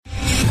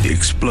The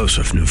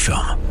explosive new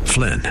film,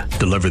 Flynn,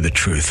 deliver the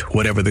truth,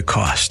 whatever the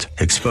cost,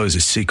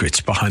 exposes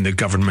secrets behind the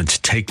government's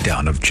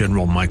takedown of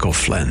General Michael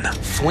Flynn.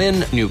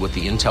 Flynn knew what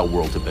the intel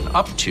world had been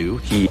up to.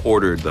 He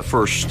ordered the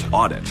first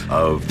audit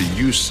of the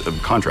use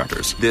of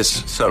contractors.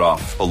 This set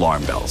off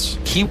alarm bells.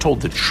 He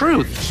told the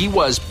truth. He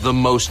was the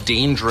most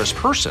dangerous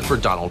person for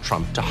Donald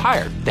Trump to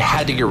hire. They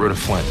had to get rid of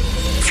Flynn.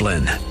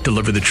 Flynn,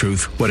 deliver the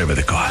truth, whatever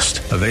the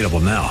cost. Available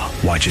now.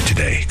 Watch it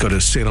today. Go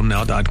to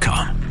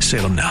salemnow.com.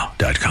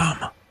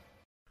 salemnow.com.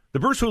 The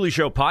Bruce Hooley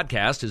Show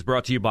podcast is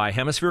brought to you by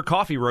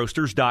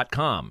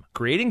HemisphereCoffeeRoasters.com.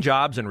 Creating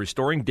jobs and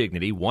restoring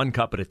dignity one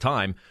cup at a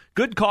time.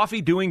 Good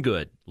coffee doing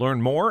good.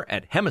 Learn more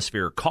at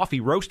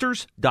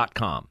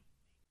HemisphereCoffeeRoasters.com.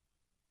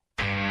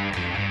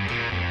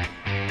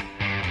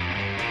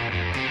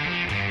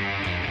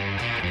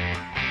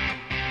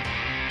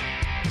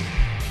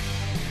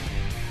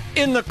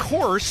 In the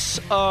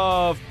course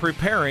of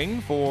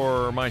preparing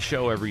for my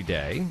show every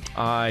day,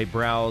 I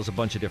browse a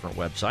bunch of different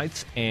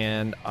websites,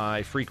 and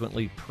I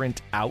frequently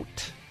print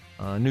out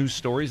news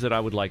stories that I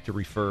would like to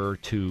refer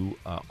to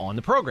on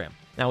the program.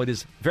 Now, it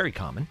is very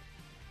common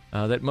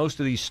that most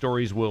of these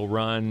stories will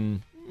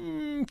run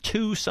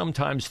 2,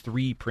 sometimes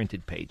 3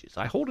 printed pages.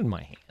 I hold in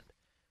my hand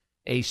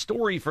a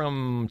story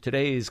from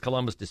today's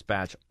Columbus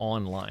Dispatch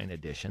online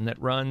edition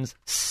that runs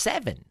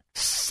 7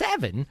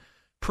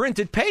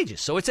 printed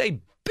pages. So it's a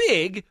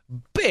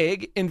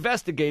big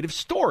investigative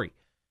story.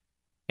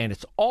 And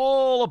it's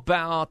all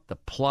about the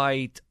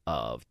plight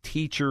of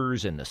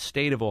teachers in the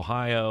state of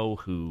Ohio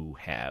who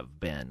have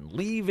been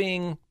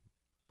leaving,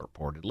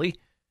 reportedly,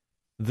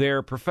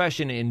 their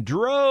profession in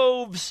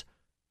droves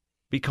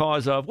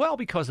because of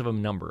a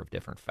number of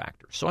different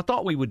factors. So I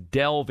thought we would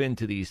delve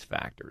into these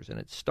factors. And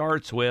it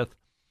starts with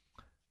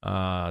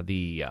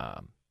the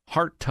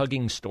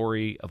heart-tugging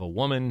story of a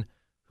woman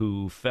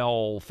who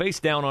fell face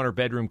down on her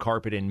bedroom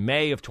carpet in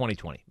May of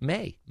 2020.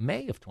 May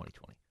of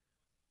 2020.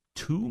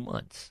 2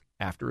 months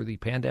after the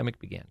pandemic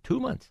began. 2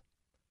 months.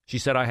 She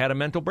said, I had a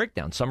mental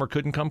breakdown. Summer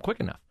couldn't come quick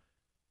enough.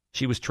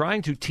 She was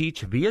trying to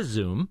teach via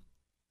Zoom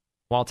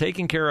while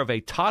taking care of a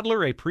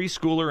toddler, a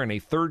preschooler, and a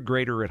third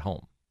grader at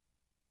home.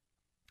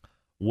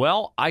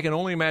 Well, I can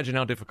only imagine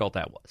how difficult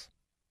that was.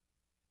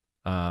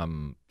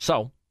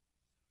 So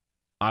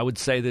I would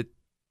say that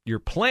your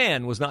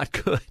plan was not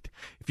good.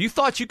 If you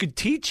thought you could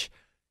teach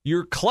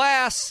your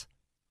class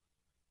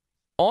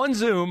on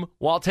Zoom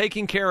while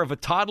taking care of a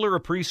toddler, a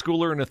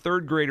preschooler, and a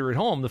third grader at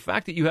home, the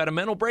fact that you had a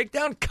mental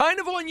breakdown, kind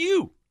of on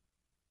you,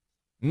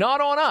 not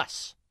on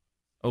us.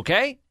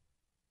 Okay?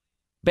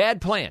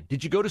 Bad plan.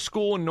 Did you go to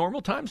school in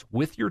normal times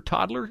with your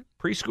toddler,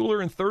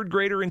 preschooler, and third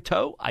grader in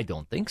tow? I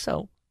don't think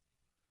so.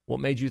 What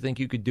made you think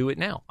you could do it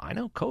now? I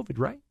know, COVID,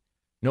 right?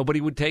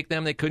 Nobody would take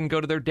them. They couldn't go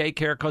to their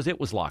daycare because it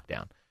was locked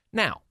down.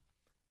 Now,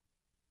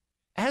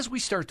 as we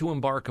start to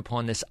embark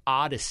upon this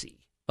odyssey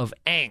of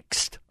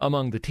angst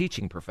among the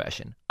teaching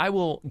profession, I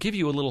will give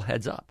you a little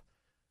heads up.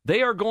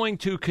 They are going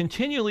to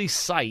continually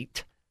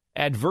cite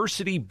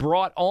adversity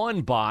brought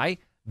on by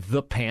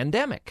the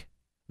pandemic.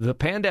 The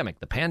pandemic.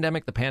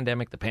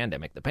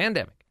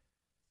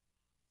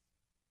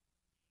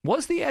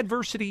 Was the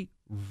adversity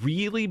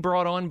really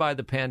brought on by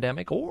the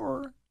pandemic,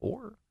 or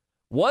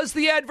was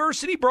the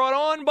adversity brought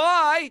on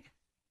by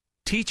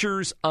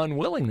teachers'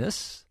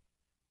 unwillingness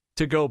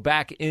to go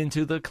back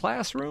into the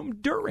classroom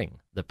during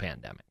the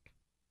pandemic?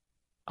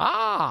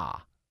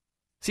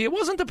 See, it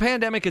wasn't the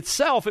pandemic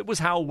itself. It was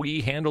how we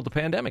handled the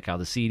pandemic, how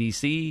the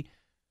CDC,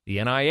 the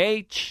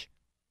NIH,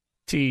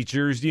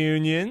 teachers'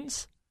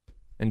 unions,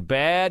 and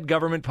bad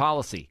government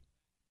policy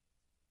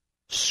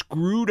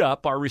screwed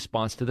up our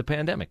response to the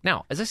pandemic.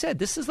 Now, as I said,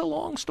 this is a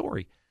long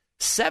story.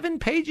 7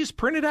 pages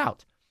printed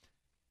out.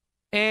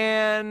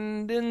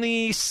 And in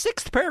the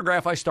 6th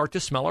paragraph, I start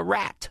to smell a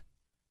rat.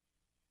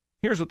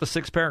 Here's what the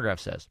 6th paragraph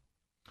says.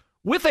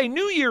 With a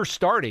new year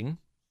starting,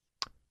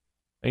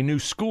 a new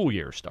school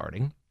year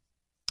starting,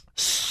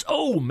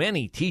 so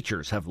many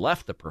teachers have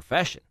left the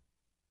profession.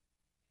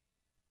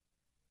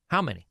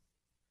 How many?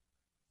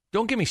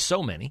 Don't give me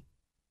so many.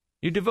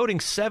 You're devoting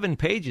 7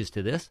 pages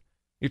to this.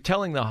 You're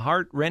telling the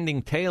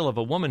heart-rending tale of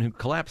a woman who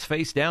collapsed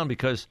face down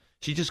because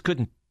she just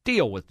couldn't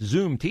deal with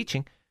Zoom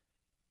teaching.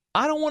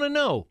 I don't want to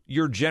know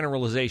your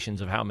generalizations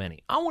of how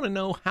many. I want to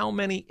know how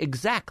many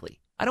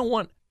exactly. I don't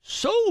want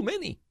so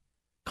many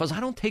because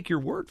I don't take your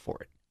word for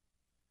it.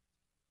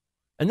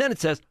 And then it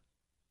says,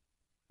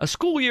 a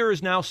school year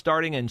is now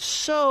starting and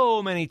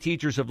so many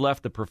teachers have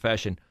left the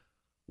profession,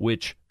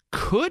 which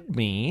could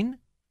mean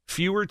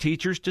fewer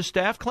teachers to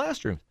staff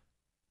classrooms.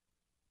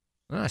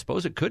 Well, I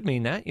suppose it could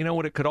mean that. You know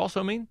what it could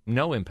also mean?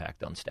 No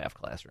impact on staff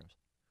classrooms.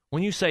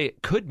 When you say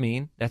it could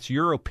mean, that's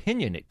your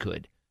opinion it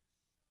could.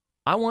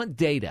 I want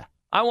data.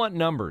 I want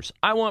numbers.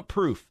 I want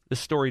proof. This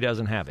story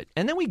doesn't have it.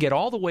 And then we get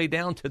all the way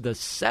down to the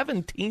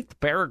 17th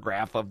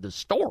paragraph of the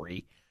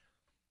story,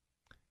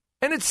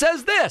 and it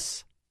says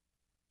this.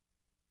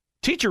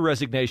 Teacher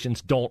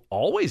resignations don't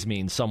always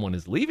mean someone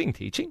is leaving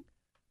teaching.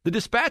 The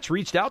Dispatch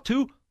reached out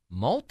to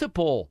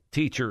multiple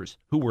teachers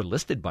who were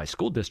listed by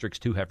school districts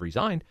to have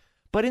resigned,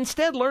 but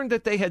instead learned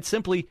that they had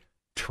simply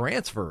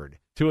transferred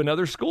to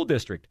another school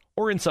district,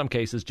 or in some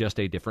cases, just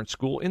a different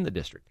school in the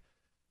district.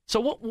 So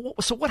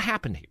what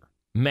happened here?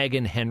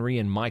 Megan Henry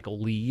and Michael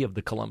Lee of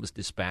the Columbus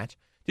Dispatch.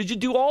 Did you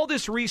do all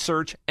this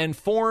research and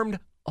formed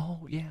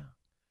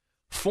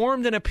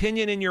an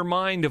opinion in your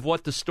mind of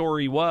what the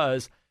story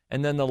was,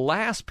 and then the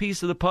last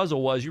piece of the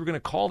puzzle was you were going to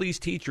call these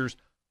teachers,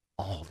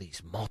 all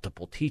these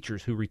multiple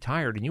teachers who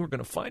retired, and you were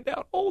going to find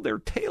out, their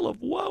tale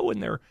of woe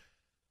and their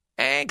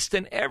angst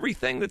and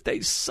everything that they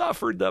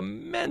suffered, the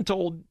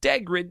mental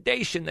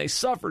degradation they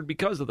suffered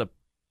because of the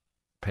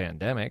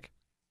pandemic.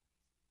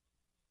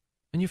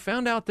 And you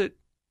found out that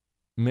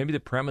maybe the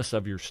premise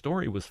of your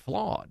story was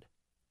flawed,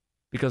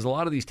 because a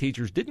lot of these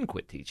teachers didn't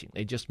quit teaching.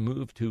 They just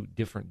moved to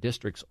different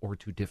districts or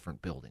to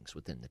different buildings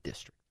within the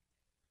district.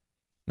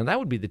 Now, that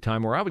would be the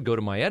time where I would go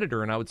to my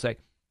editor and I would say,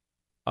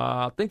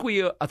 I think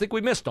we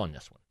missed on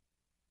this one.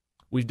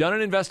 We've done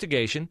an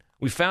investigation.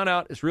 We found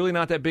out it's really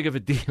not that big of a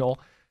deal,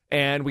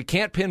 and we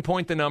can't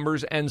pinpoint the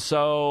numbers, and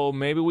so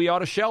maybe we ought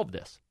to shelve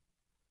this.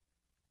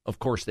 Of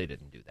course they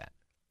didn't do that.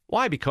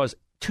 Why? Because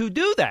to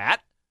do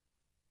that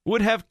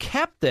would have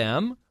kept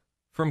them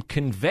from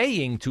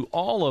conveying to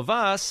all of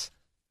us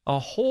a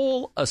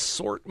whole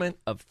assortment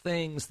of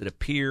things that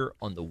appear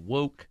on the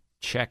woke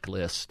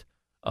checklist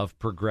of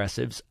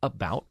progressives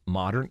about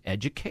modern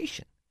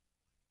education.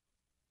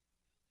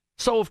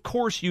 So, of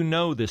course,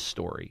 this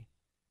story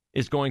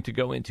is going to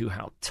go into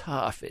how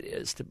tough it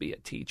is to be a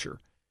teacher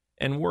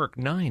and work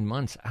 9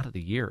 months out of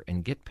the year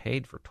and get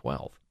paid for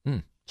 12.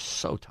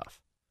 So tough.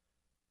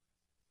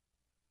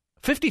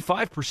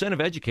 55%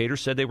 of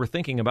educators said they were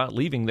thinking about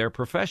leaving their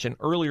profession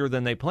earlier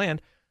than they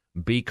planned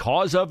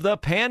because of the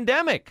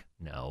pandemic.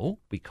 No,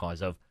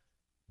 because of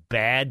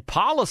bad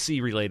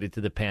policy related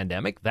to the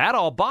pandemic. That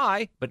I'll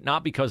buy, but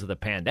not because of the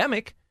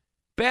pandemic.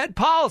 Bad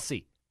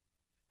policy.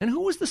 And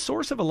who was the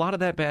source of a lot of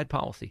that bad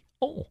policy?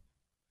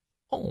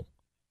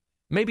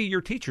 Maybe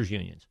your teachers'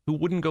 unions, who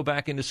wouldn't go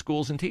back into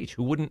schools and teach,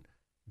 who wouldn't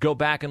go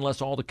back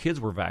unless all the kids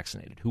were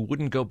vaccinated, who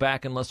wouldn't go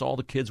back unless all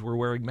the kids were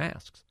wearing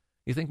masks.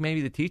 You think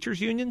maybe the teachers'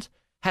 unions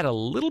had a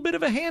little bit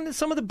of a hand in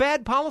some of the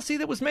bad policy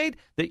that was made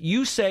that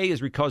you say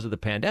is because of the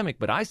pandemic,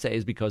 but I say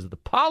is because of the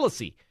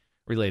policy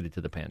related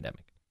to the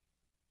pandemic.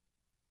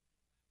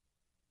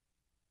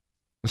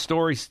 The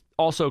story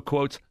also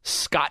quotes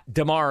Scott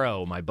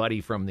DeMauro, my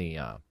buddy from the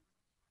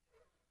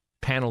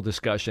panel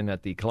discussion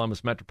at the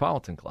Columbus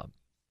Metropolitan Club.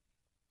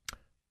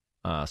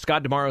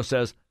 Scott DeMauro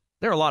says,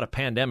 there are a lot of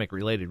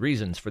pandemic-related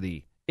reasons for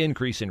the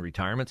increase in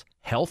retirements.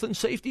 Health and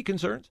safety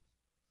concerns,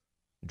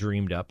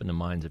 dreamed up in the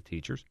minds of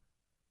teachers.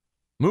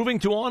 Moving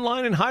to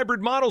online and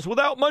hybrid models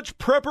without much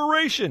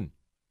preparation.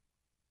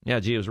 Yeah,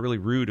 gee, it was really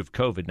rude of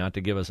COVID not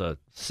to give us a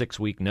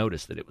 6-week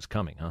notice that it was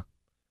coming, huh?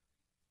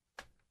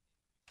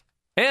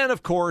 And,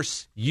 of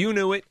course, you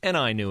knew it and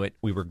I knew it.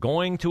 We were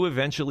going to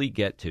eventually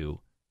get to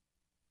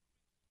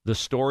the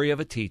story of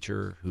a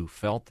teacher who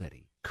felt that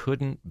he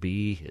couldn't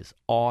be his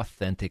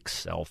authentic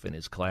self in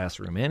his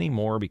classroom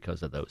anymore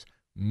because of those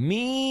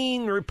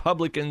mean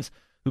Republicans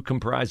who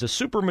comprise a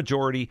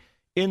supermajority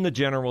in the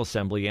General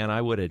Assembly, and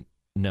I would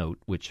note,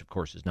 which of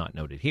course is not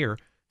noted here,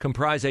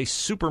 comprise a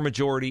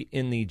supermajority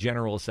in the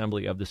General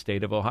Assembly of the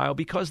state of Ohio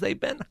because they've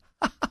been,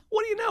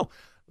 what do you know,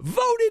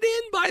 voted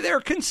in by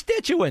their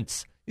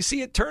constituents. You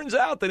see, it turns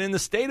out that in the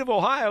state of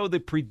Ohio, the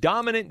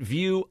predominant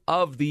view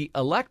of the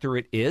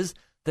electorate is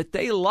that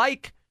they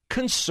like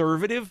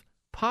conservative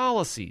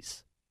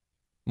policies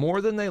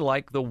more than they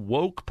like the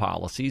woke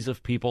policies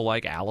of people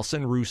like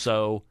Allison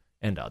Russo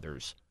and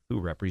others who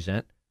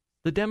represent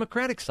the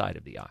Democratic side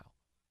of the aisle.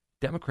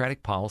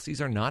 Democratic policies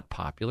are not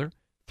popular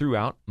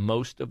throughout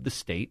most of the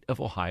state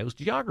of Ohio's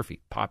geography.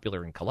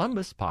 Popular in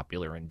Columbus,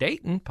 popular in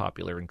Dayton,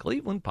 popular in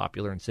Cleveland,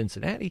 popular in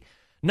Cincinnati,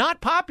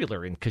 not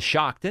popular in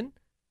Coshocton,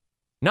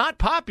 not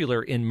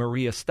popular in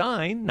Maria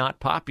Stein, not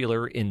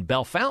popular in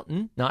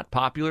Bellefontaine, not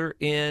popular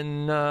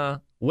in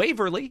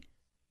Waverly,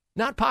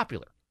 not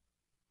popular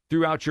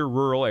throughout your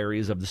rural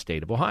areas of the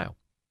state of Ohio.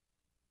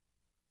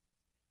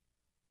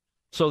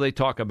 So they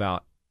talk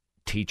about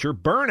teacher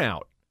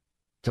burnout.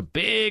 It's a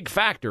big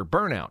factor,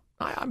 burnout.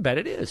 I bet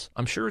it is.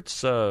 I'm sure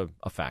it's a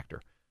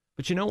factor.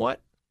 But you know what?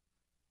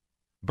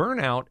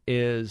 Burnout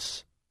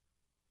is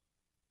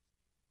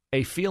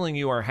a feeling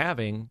you are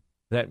having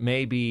that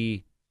may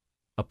be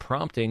a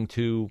prompting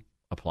to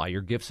apply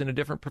your gifts in a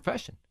different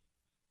profession.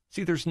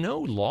 See, there's no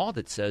law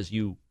that says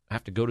you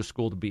have to go to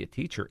school to be a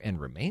teacher and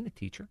remain a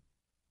teacher.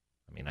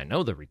 I mean, I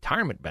know the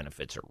retirement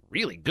benefits are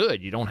really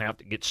good. You don't have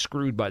to get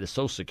screwed by the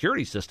Social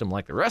Security system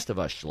like the rest of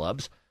us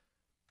schlubs.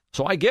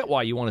 So I get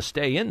why you want to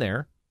stay in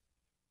there.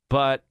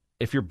 But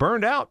if you're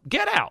burned out,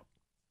 get out.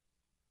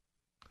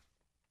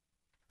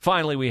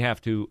 Finally, we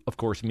have to, of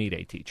course, meet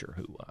a teacher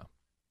who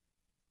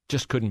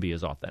just couldn't be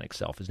his authentic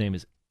self. His name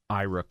is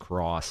Ira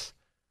Cross,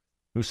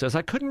 who says,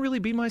 I couldn't really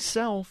be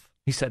myself.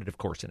 He said it, of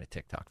course, in a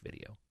TikTok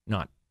video,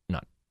 not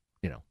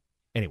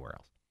anywhere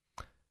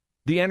else.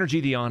 The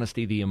energy, the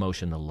honesty, the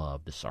emotion, the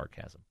love, the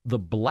sarcasm, the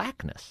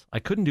blackness. I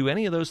couldn't do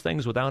any of those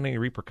things without any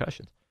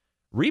repercussions.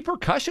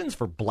 Repercussions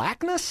for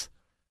blackness?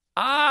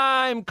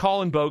 I'm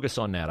calling bogus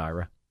on that,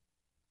 Ira.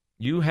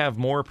 You have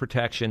more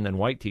protection than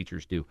white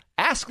teachers do.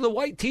 Ask the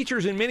white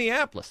teachers in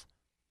Minneapolis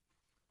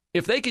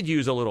if they could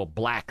use a little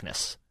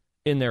blackness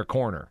in their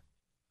corner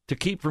to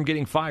keep from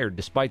getting fired,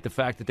 despite the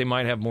fact that they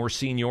might have more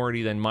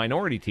seniority than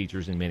minority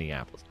teachers in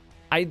Minneapolis.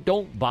 I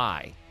don't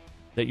buy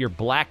that your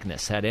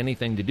blackness had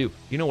anything to do.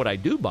 You know what I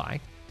do buy?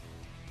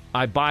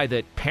 I buy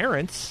that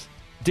parents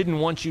didn't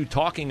want you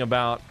talking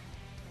about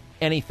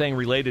anything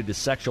related to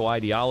sexual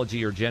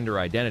ideology or gender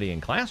identity in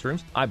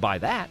classrooms. I buy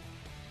that.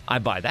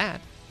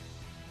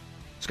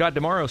 Scott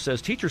DeMauro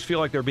says teachers feel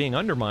like they're being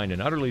undermined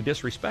and utterly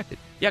disrespected.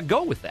 Yeah,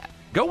 go with that.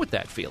 Go with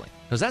that feeling,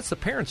 because that's the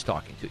parents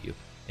talking to you,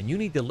 and you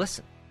need to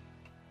listen.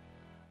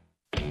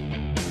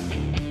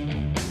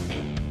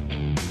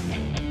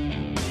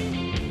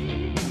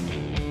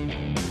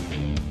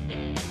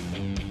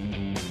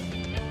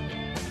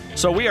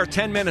 So we are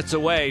 10 minutes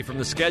away from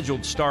the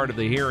scheduled start of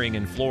the hearing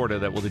in Florida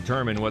that will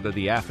determine whether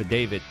the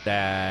affidavit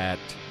that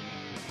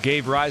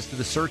gave rise to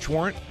the search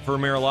warrant for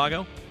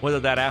Mar-a-Lago,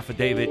 whether that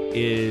affidavit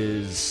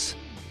is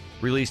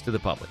released to the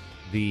public.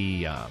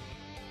 The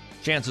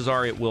chances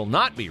are it will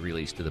not be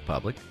released to the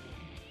public,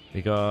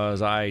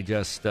 because I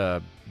just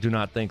do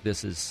not think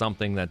this is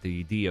something that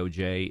the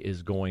DOJ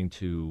is going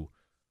to,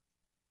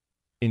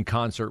 in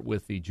concert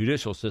with the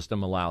judicial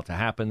system, allow to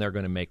happen. They're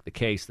going to make the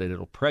case that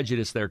it'll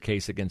prejudice their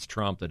case against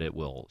Trump, that it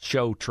will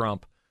show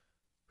Trump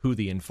who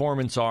the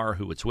informants are,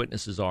 who its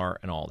witnesses are,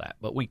 and all that.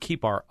 But we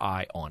keep our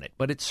eye on it.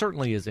 But it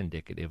certainly is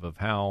indicative of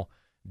how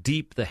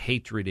deep the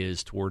hatred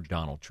is toward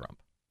Donald Trump.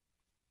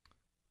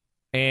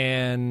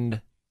 And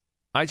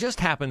I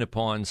just happened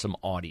upon some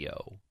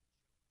audio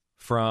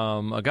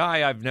from a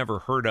guy I've never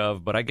heard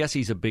of, but I guess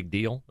he's a big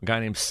deal, a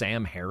guy named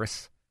Sam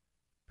Harris.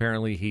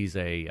 Apparently he's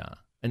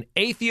an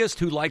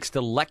atheist who likes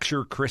to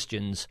lecture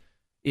Christians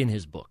in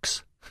his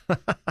books.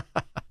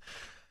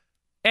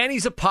 And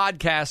he's a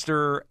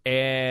podcaster,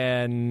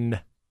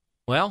 and,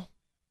 well,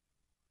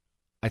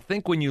 I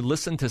think when you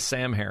listen to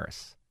Sam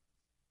Harris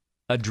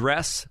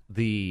address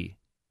the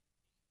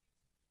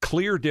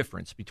clear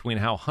difference between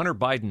how Hunter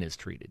Biden is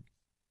treated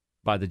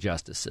by the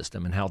justice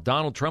system and how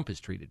Donald Trump is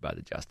treated by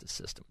the justice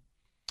system,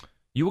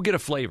 you will get a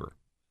flavor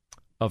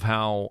of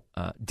how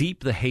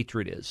deep the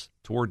hatred is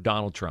toward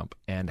Donald Trump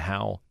and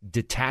how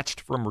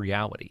detached from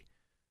reality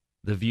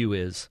the view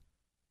is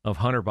of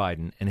Hunter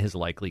Biden and his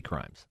likely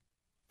crimes.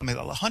 I mean,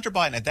 Hunter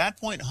Biden, at that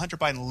point, Hunter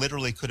Biden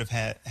literally could have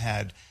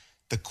had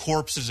the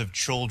corpses of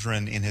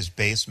children in his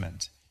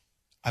basement.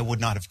 I would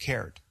not have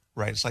cared,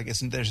 right? It's like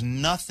there's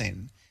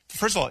nothing.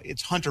 First of all,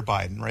 it's Hunter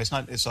Biden, right?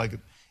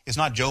 It's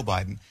not Joe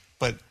Biden.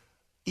 But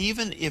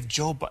even if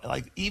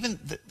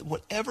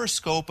whatever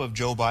scope of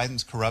Joe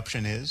Biden's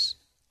corruption is,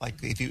 like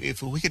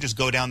if we could just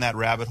go down that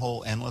rabbit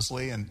hole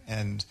endlessly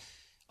and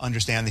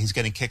understand that he's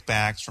getting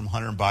kickbacks from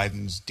Hunter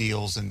Biden's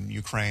deals in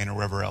Ukraine or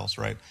wherever else,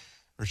 right,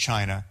 or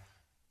China,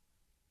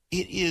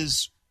 it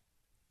is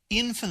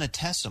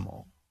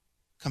infinitesimial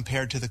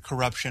compared to the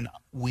corruption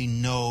we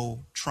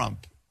know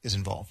Trump is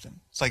involved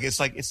in. It's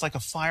like a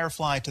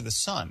firefly to the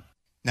sun.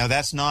 Now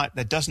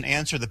that doesn't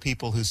answer the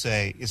people who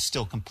say it's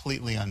still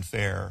completely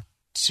unfair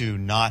to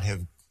not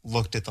have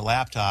looked at the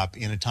laptop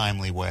in a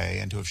timely way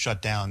and to have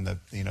shut down the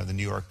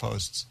New York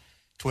Post's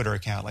Twitter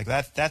account. Like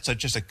that's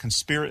just a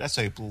conspiracy. That's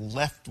a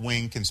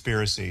left-wing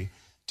conspiracy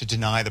to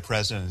deny the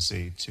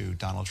presidency to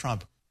Donald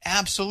Trump.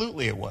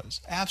 Absolutely, it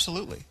was.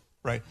 Absolutely,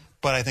 right.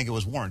 But I think it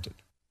was warranted.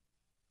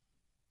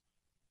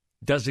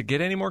 Does it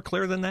get any more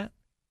clear than that?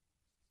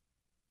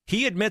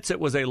 He admits it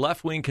was a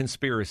left-wing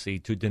conspiracy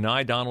to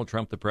deny Donald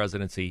Trump the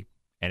presidency,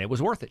 and it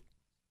was worth it.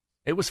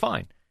 It was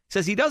fine.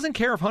 Says he doesn't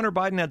care if Hunter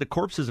Biden had the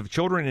corpses of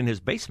children in his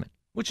basement,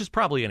 which is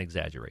probably an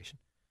exaggeration.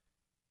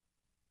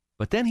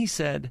 But then he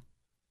said,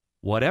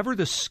 whatever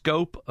the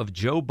scope of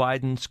Joe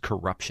Biden's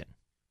corruption,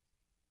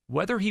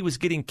 whether he was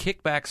getting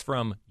kickbacks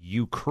from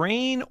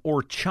Ukraine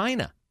or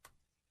China,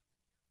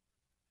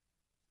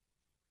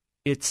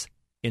 it's,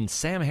 in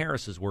Sam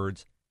Harris's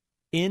words,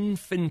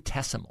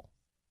 infinitesimal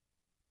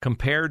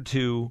compared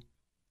to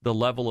the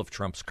level of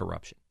Trump's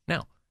corruption.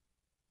 Now,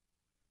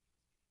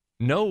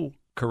 no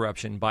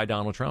corruption by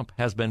Donald Trump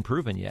has been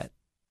proven yet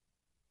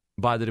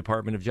by the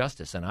Department of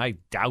Justice, and I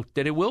doubt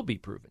that it will be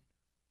proven.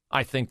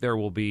 I think there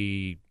will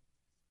be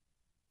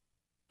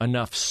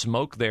enough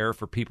smoke there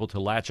for people to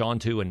latch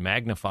onto and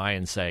magnify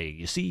and say,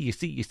 you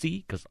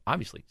see, because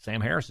obviously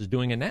Sam Harris is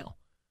doing it now,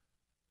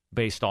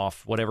 based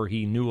off whatever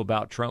he knew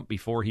about Trump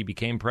before he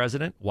became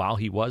president, while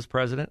he was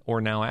president, or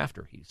now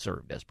after he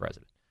served as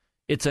president.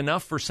 It's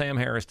enough for Sam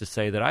Harris to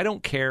say that I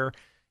don't care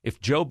if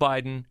Joe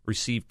Biden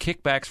received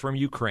kickbacks from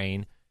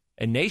Ukraine,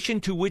 a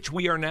nation to which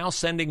we are now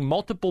sending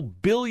multiple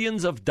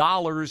billions of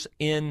dollars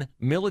in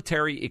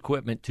military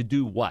equipment to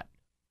do what?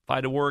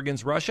 Fight a war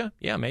against Russia?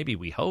 Yeah, maybe,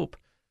 we hope.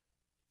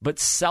 But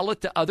sell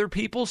it to other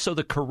people so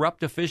the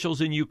corrupt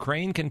officials in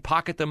Ukraine can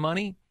pocket the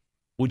money?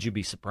 Would you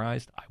be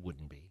surprised? I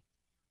wouldn't be.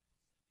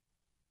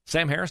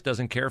 Sam Harris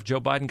doesn't care if Joe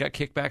Biden got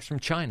kickbacks from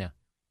China.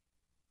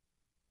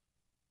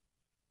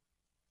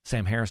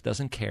 Sam Harris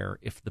doesn't care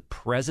if the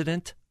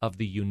president of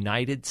the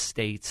United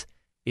States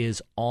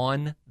is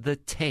on the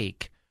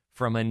take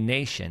from a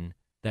nation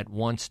that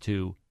wants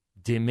to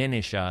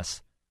diminish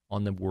us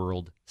on the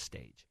world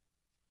stage.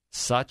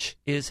 Such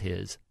is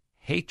his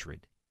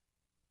hatred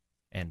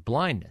and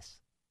blindness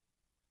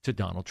to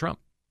Donald Trump.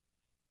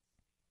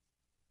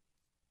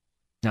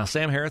 Now,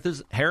 Sam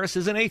Harris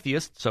is an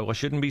atheist, so I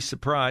shouldn't be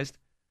surprised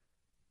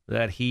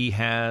that he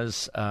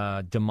has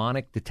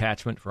demonic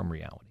detachment from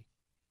reality.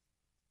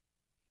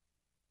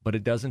 But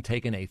it doesn't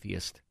take an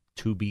atheist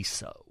to be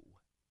so.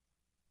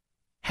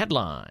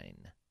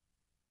 Headline: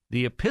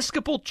 The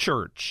Episcopal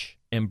Church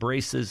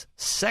embraces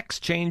sex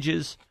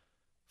changes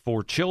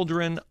for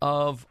children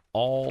of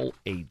all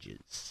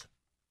ages.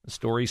 The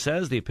story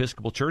says the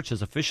Episcopal Church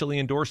has officially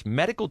endorsed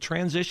medical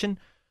transition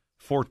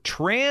for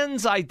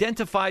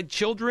trans-identified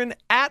children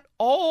at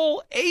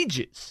all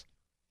ages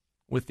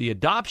with the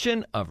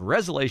adoption of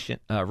Resolution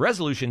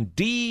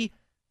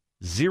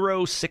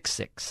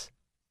D066.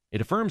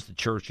 It affirms the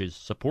Church's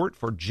support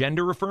for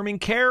gender-affirming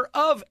care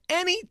of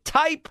any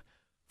type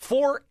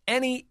for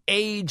any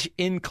age,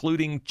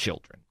 including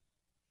children.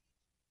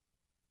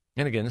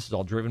 And again, this is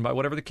all driven by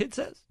whatever the kid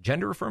says,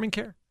 gender-affirming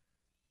care.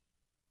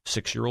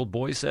 6-year-old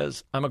boy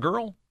says, I'm a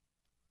girl,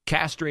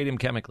 castrate him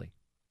chemically.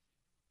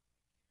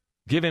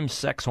 Give him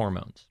sex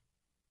hormones.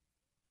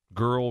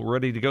 Girl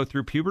ready to go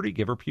through puberty,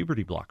 give her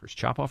puberty blockers.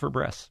 Chop off her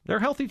breasts. They're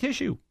healthy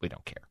tissue. We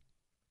don't care.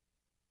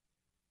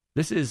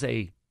 This is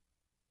a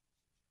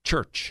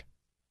church,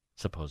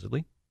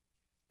 supposedly,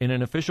 in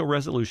an official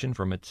resolution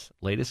from its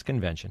latest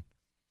convention,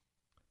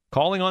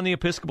 calling on the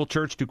Episcopal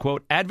Church to,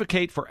 quote,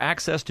 advocate for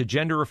access to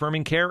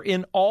gender-affirming care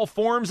in all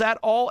forms at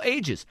all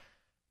ages.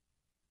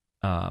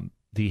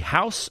 The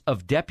House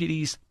of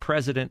Deputies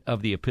president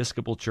of the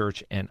Episcopal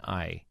Church, and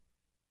I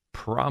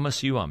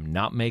promise you I'm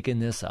not making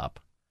this up.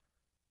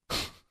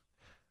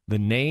 The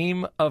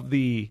name of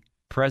the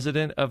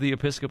president of the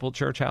Episcopal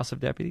Church House of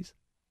Deputies?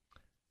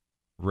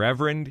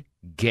 Reverend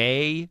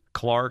Gay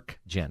Clark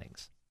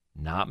Jennings.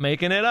 Not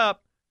making it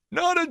up.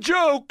 Not a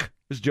joke,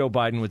 as Joe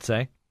Biden would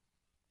say.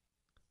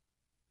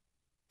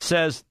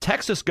 Says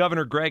Texas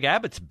Governor Greg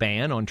Abbott's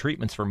ban on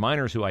treatments for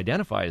minors who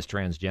identify as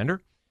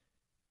transgender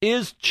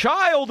is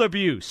child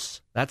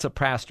abuse. That's a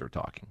pastor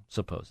talking,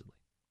 supposedly.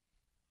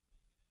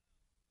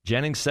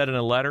 Jennings said in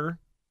a letter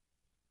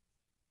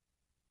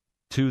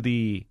to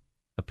the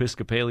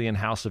Episcopalian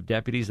House of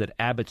Deputies that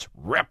Abbott's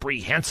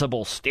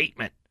reprehensible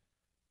statement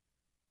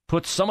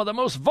puts some of the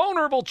most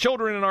vulnerable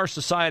children in our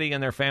society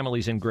and their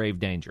families in grave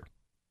danger.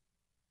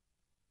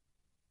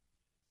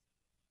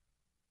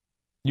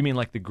 You mean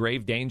like the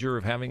grave danger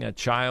of having a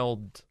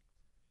child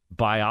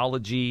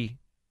biology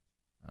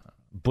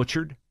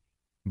butchered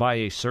by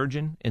a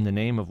surgeon in the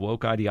name of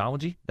woke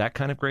ideology? That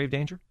kind of grave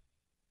danger?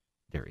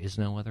 There is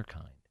no other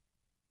kind.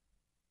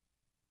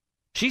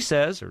 She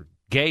says, or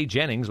Gay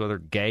Jennings, whether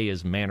gay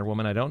is man or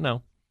woman, I don't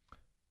know,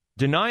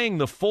 denying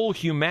the full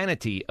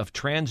humanity of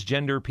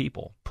transgender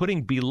people,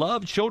 putting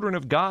beloved children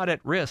of God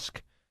at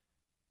risk,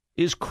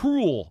 is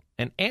cruel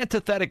and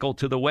antithetical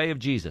to the way of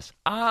Jesus.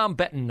 I'm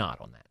betting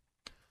not on that.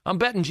 I'm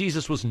betting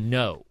Jesus was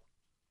no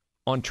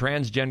on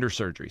transgender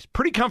surgeries.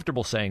 Pretty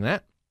comfortable saying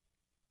that,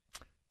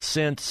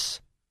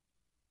 since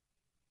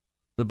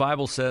the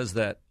Bible says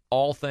that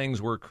all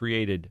things were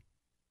created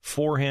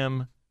for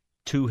him,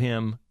 to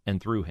him, and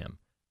through him.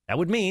 That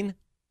would mean,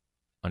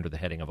 under the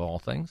heading of all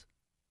things,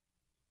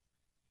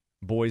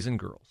 boys and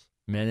girls,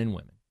 men and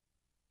women,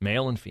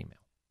 male and female.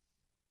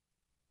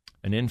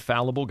 An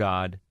infallible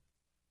God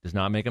does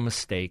not make a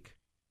mistake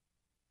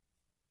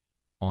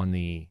on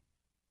the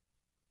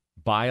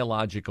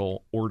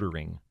biological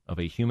ordering of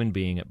a human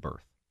being at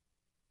birth.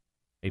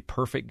 A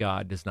perfect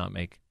God does not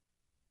make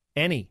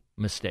any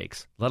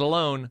mistakes, let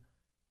alone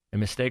a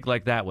mistake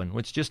like that one,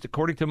 which just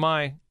according to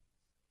my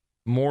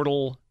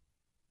mortal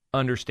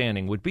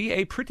understanding would be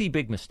a pretty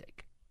big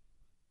mistake.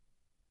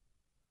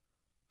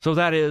 So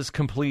that is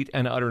complete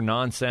and utter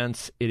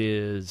nonsense. It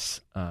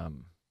is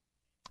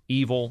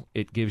evil.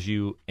 It gives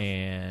you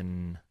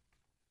an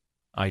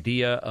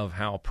idea of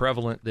how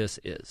prevalent this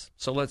is.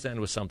 So let's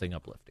end with something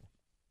uplifting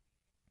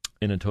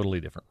in a totally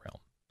different realm.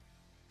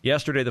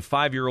 Yesterday, the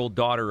 5-year-old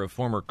daughter of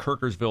former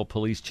Kirkersville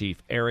Police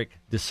Chief Eric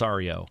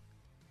DeSario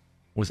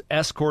was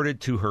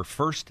escorted to her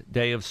first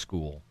day of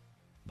school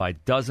by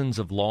dozens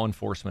of law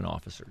enforcement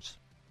officers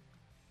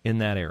in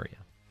that area.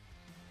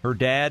 Her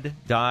dad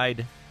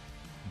died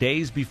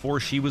days before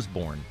she was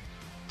born,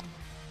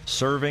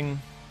 serving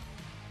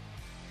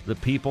the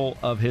people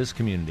of his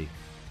community,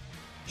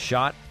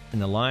 shot in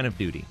the line of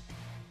duty.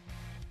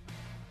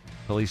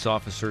 Police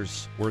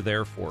officers were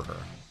there for her,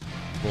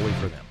 fully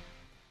for them.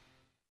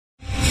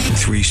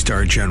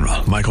 3-star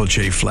General Michael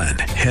J. Flynn,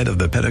 head of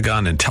the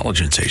Pentagon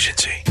Intelligence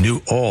Agency,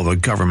 knew all the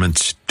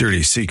government's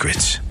dirty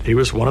secrets. He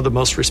was one of the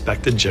most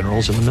respected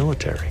generals in the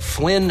military.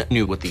 Flynn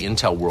knew what the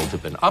intel world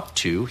had been up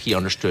to. He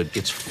understood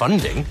its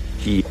funding.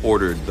 He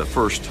ordered the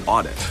first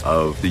audit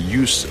of the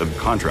use of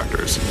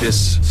contractors.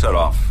 This set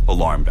off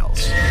alarm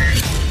bells.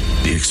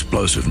 The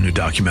explosive new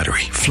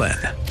documentary, Flynn,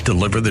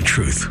 deliver the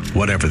truth,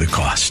 whatever the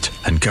cost,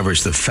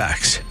 uncovers the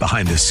facts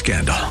behind the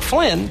scandal.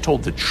 Flynn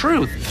told the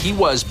truth. He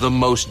was the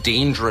most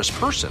dangerous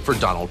person for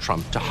Donald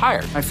Trump to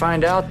hire. I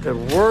find out the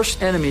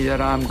worst enemy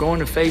that I'm going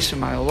to face in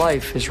my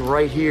life is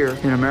right here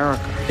in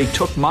America. They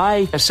took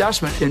my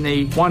assessment and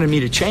they wanted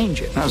me to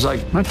change it. And I was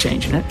like, I'm not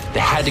changing it. They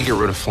had to get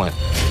rid of Flynn.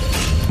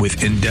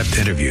 With in-depth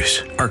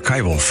interviews,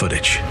 archival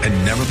footage,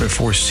 and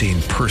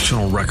never-before-seen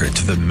personal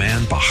records of the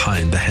man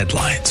behind the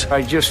headlines.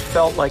 I just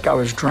felt like I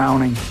was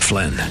drowning.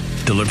 Flynn,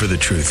 deliver the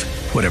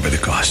truth, whatever the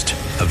cost.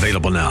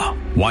 Available now.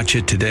 Watch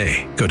it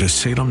today. Go to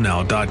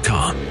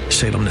salemnow.com.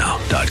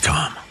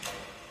 salemnow.com.